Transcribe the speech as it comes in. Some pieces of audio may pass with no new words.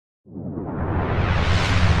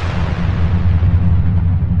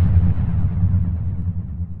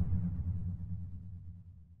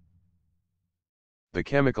The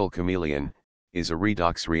chemical chameleon is a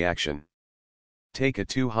redox reaction. Take a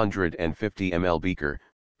 250 ml beaker,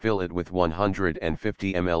 fill it with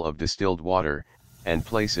 150 ml of distilled water, and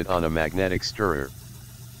place it on a magnetic stirrer.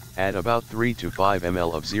 Add about 3 to 5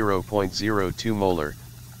 ml of 0.02 molar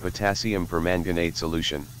potassium permanganate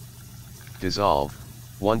solution. Dissolve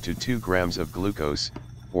 1 to 2 grams of glucose,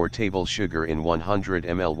 or table sugar in 100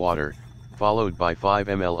 ml water, followed by 5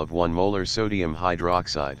 ml of 1 molar sodium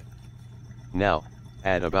hydroxide. Now,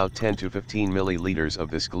 add about 10 to 15 milliliters of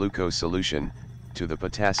this glucose solution to the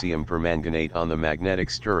potassium permanganate on the magnetic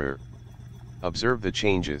stirrer. Observe the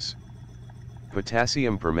changes.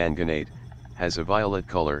 Potassium permanganate has a violet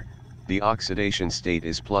color, the oxidation state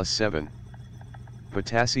is +7.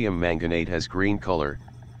 Potassium manganate has green color,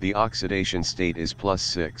 the oxidation state is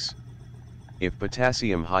 +6. If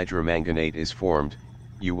potassium hydromanganate is formed,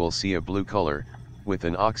 you will see a blue color, with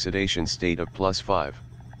an oxidation state of +5.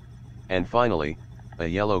 And finally, a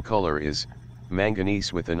yellow color is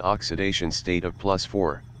manganese with an oxidation state of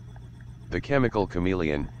 +4. The chemical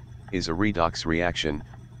chameleon is a redox reaction,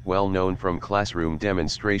 well known from classroom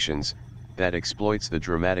demonstrations, that exploits the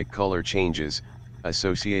dramatic color changes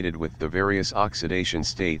associated with the various oxidation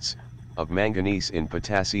states of manganese in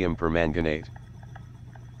potassium permanganate.